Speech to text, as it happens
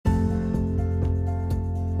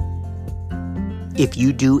If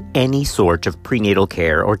you do any sort of prenatal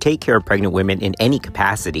care or take care of pregnant women in any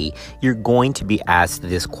capacity, you're going to be asked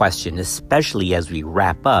this question, especially as we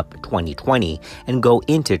wrap up 2020 and go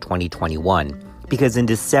into 2021. Because in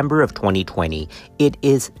December of 2020, it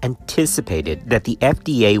is anticipated that the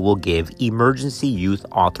FDA will give emergency use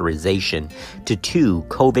authorization to 2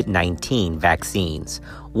 COVID-19 vaccines.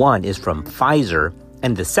 One is from Pfizer,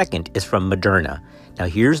 and the second is from Moderna. Now,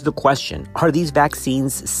 here's the question. Are these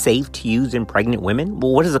vaccines safe to use in pregnant women?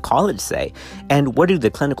 Well, what does the college say? And what do the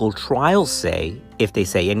clinical trials say, if they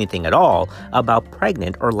say anything at all, about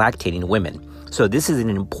pregnant or lactating women? So this is an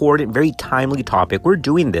important, very timely topic. We're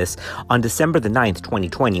doing this on December the 9th,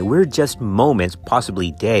 2020. We're just moments,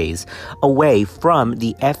 possibly days, away from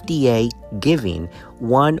the FDA giving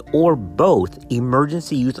one or both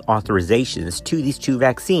emergency use authorizations to these 2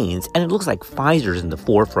 vaccines, and it looks like Pfizer's in the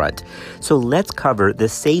forefront. So let's cover the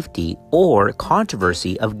safety or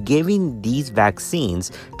controversy of giving these vaccines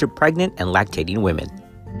to pregnant and lactating women.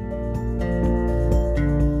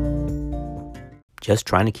 Just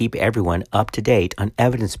trying to keep everyone up to date on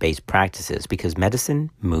evidence-based practices because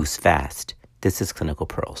medicine moves fast. This is Clinical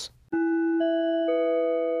Pearls.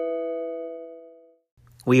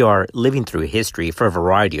 We are living through history for a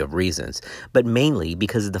variety of reasons, but mainly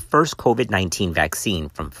because the first COVID-19 vaccine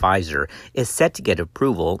from Pfizer is set to get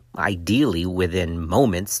approval, ideally within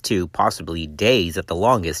moments to possibly days at the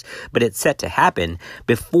longest, but it's set to happen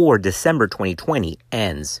before December 2020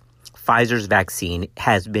 ends. Pfizer's vaccine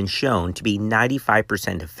has been shown to be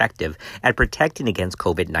 95% effective at protecting against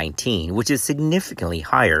COVID-19, which is significantly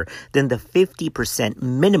higher than the 50%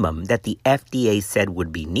 minimum that the FDA said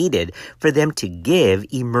would be needed for them to give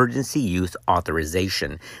emergency use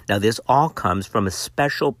authorization. Now, this all comes from a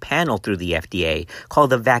special panel through the FDA called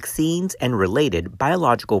the Vaccines and Related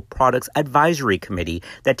Biological Products Advisory Committee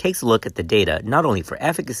that takes a look at the data not only for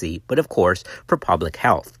efficacy, but of course for public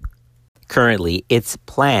health. Currently, it's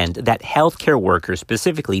planned that healthcare workers,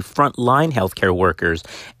 specifically frontline healthcare workers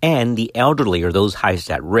and the elderly or those highest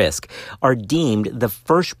at risk, are deemed the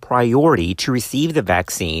first priority to receive the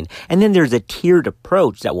vaccine, and then there's a tiered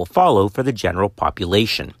approach that will follow for the general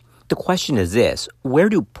population. The question is this: where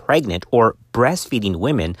do pregnant or breastfeeding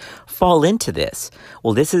women fall into this?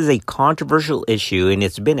 Well, this is a controversial issue, and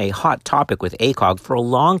it's been a hot topic with ACOG for a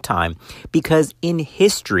long time because in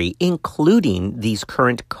history, including these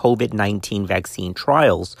current COVID-19 vaccine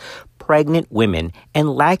trials, pregnant women and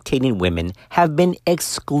lactating women have been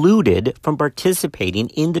excluded from participating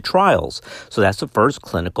in the trials. So that's the first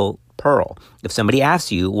clinical pearl. If somebody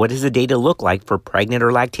asks you, what does the data look like for pregnant or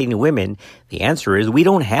lactating women? The answer is we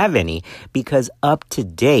don't have any because up to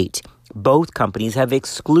date, both companies have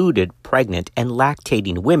excluded pregnant and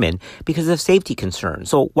lactating women because of safety concerns.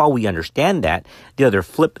 So while we understand that, the other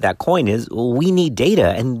flip of that coin is we need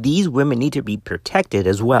data and these women need to be protected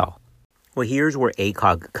as well. Well, here's where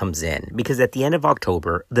ACOG comes in, because at the end of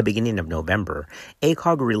October, the beginning of November,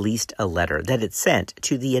 ACOG released a letter that it sent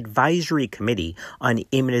to the Advisory Committee on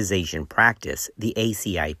Immunization Practice, the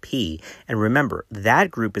ACIP. And remember, that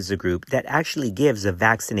group is a group that actually gives the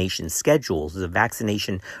vaccination schedules, the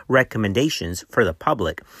vaccination recommendations for the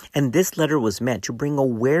public. And this letter was meant to bring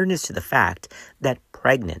awareness to the fact that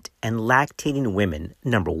pregnant and lactating women,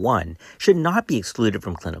 number one, should not be excluded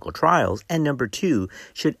from clinical trials, and number two,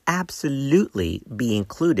 should absolutely be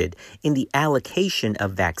included in the allocation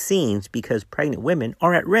of vaccines because pregnant women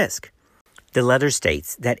are at risk. The letter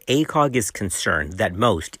states that ACOG is concerned that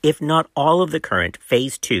most, if not all, of the current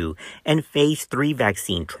Phase 2 and Phase 3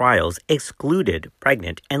 vaccine trials excluded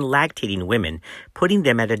pregnant and lactating women, putting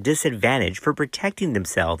them at a disadvantage for protecting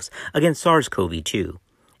themselves against SARS-CoV-2.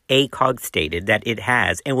 ACOG stated that it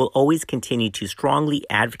has and will always continue to strongly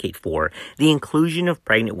advocate for the inclusion of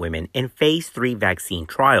pregnant women in Phase 3 vaccine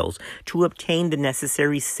trials to obtain the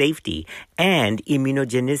necessary safety and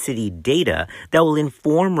immunogenicity data that will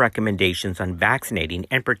inform recommendations on vaccinating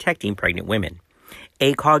and protecting pregnant women.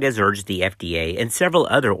 ACOG has urged the FDA and several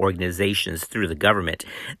other organizations through the government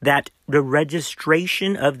that the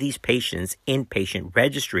registration of these patients in patient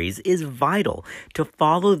registries is vital to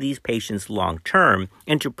follow these patients long-term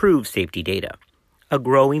and to prove safety data. A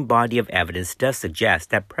growing body of evidence does suggest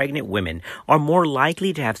that pregnant women are more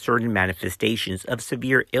likely to have certain manifestations of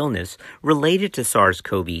severe illness related to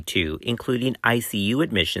SARS-CoV-2, including ICU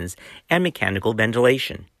admissions and mechanical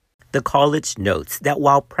ventilation. The college notes that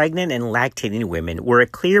while pregnant and lactating women were a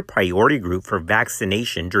clear priority group for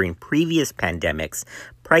vaccination during previous pandemics,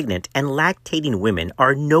 pregnant and lactating women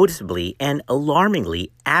are noticeably and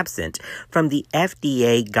alarmingly absent from the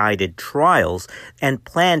FDA-guided trials and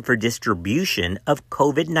plan for distribution of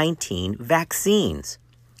COVID-19 vaccines.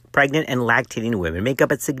 pregnant and lactating women make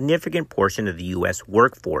up a significant portion of the U.S.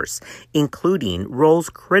 workforce, including roles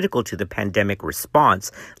critical to the pandemic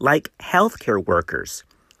response, like healthcare workers.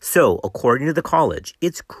 So, according to the college,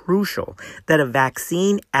 it's crucial that a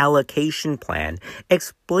vaccine allocation plan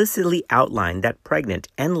explicitly outline that pregnant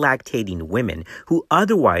and lactating women who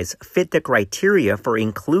otherwise fit the criteria for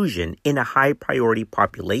inclusion in a high-priority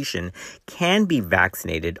population can be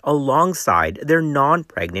vaccinated alongside their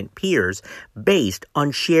non-pregnant peers based on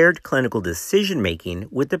shared clinical decision-making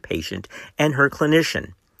with the patient and her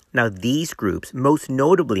clinician. Now, these groups most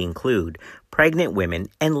notably include pregnant women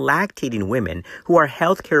and lactating women who are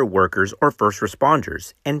healthcare workers or first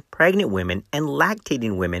responders, and pregnant women and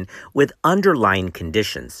lactating women with underlying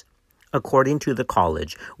conditions. According to the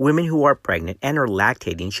college, women who are pregnant and are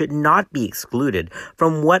lactating should not be excluded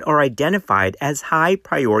from what are identified as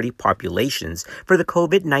high-priority populations for the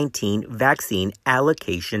COVID-19 vaccine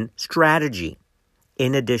allocation strategy.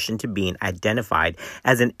 In addition to being identified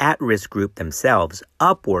as an at-risk group themselves,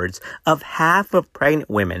 upwards of half of pregnant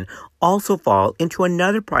women also fall into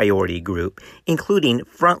another priority group, including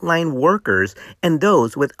frontline workers and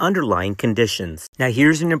those with underlying conditions. Now,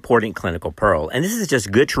 here's an important clinical pearl, and this is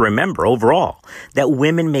just good to remember overall, that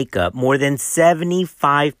women make up more than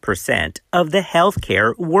 75% of the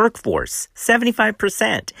healthcare workforce.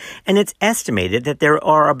 75%. And it's estimated that there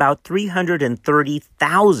are about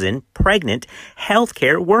 330,000 pregnant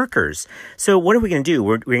healthcare workers. So what are we going to do?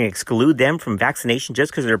 We're going to exclude them from vaccination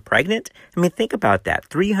just because they're pregnant? I mean, think about that.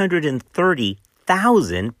 330,000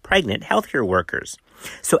 pregnant healthcare workers.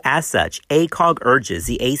 So as such, ACOG urges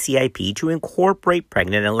the ACIP to incorporate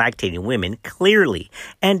pregnant and lactating women clearly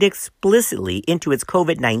and explicitly into its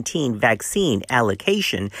COVID-19 vaccine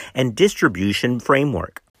allocation and distribution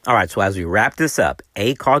framework. All right, so as we wrap this up,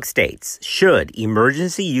 ACOG states, should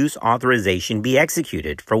emergency use authorization be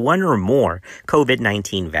executed for one or more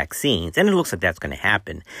COVID-19 vaccines, and it looks like that's going to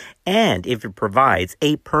happen, and if it provides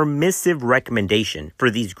a permissive recommendation for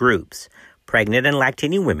these groups, pregnant and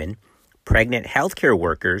lactating women, pregnant healthcare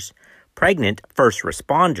workers, pregnant first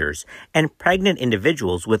responders, and pregnant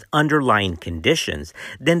individuals with underlying conditions,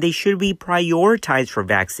 then they should be prioritized for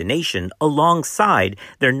vaccination alongside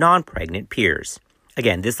their non-pregnant peers.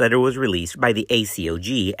 Again, this letter was released by the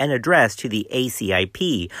ACOG and addressed to the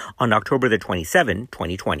ACIP on October the 27,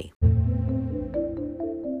 2020.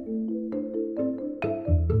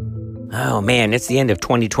 Oh man, it's the end of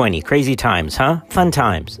 2020. Crazy times, huh? Fun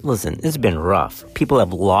times. Listen, this has been rough. People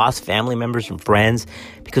have lost family members and friends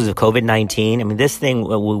because of COVID-19. I mean, this thing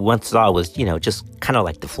we once saw was, just kind of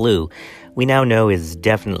like the flu. We now know is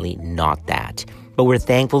definitely not that. But we're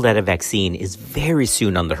thankful that a vaccine is very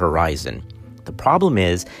soon on the horizon. The problem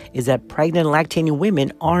is that pregnant and lactating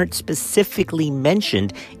women aren't specifically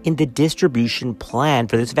mentioned in the distribution plan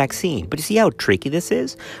for this vaccine. But you see how tricky this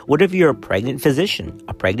is? What if you're a pregnant physician,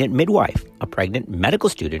 a pregnant midwife, a pregnant medical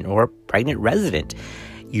student, or a pregnant resident?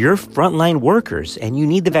 You're frontline workers and you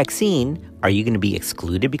need the vaccine. Are you going to be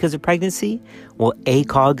excluded because of pregnancy? Well,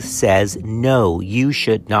 ACOG says no, you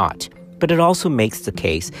should not. But it also makes the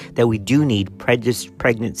case that we do need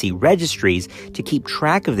pregnancy registries to keep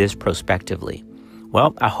track of this prospectively.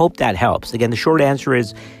 Well, I hope that helps. Again, the short answer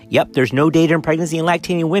is, yep, there's no data in pregnancy and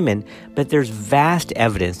lactating women, but there's vast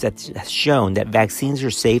evidence that's shown that vaccines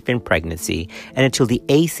are safe in pregnancy. And until the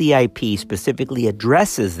ACIP specifically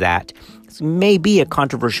addresses that, this may be a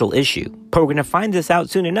controversial issue. But we're going to find this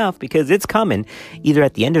out soon enough because it's coming either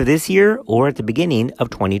at the end of this year or at the beginning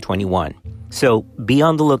of 2021. So be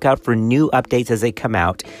on the lookout for new updates as they come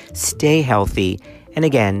out. Stay healthy. And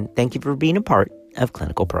again, thank you for being a part of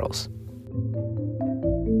Clinical Pearls.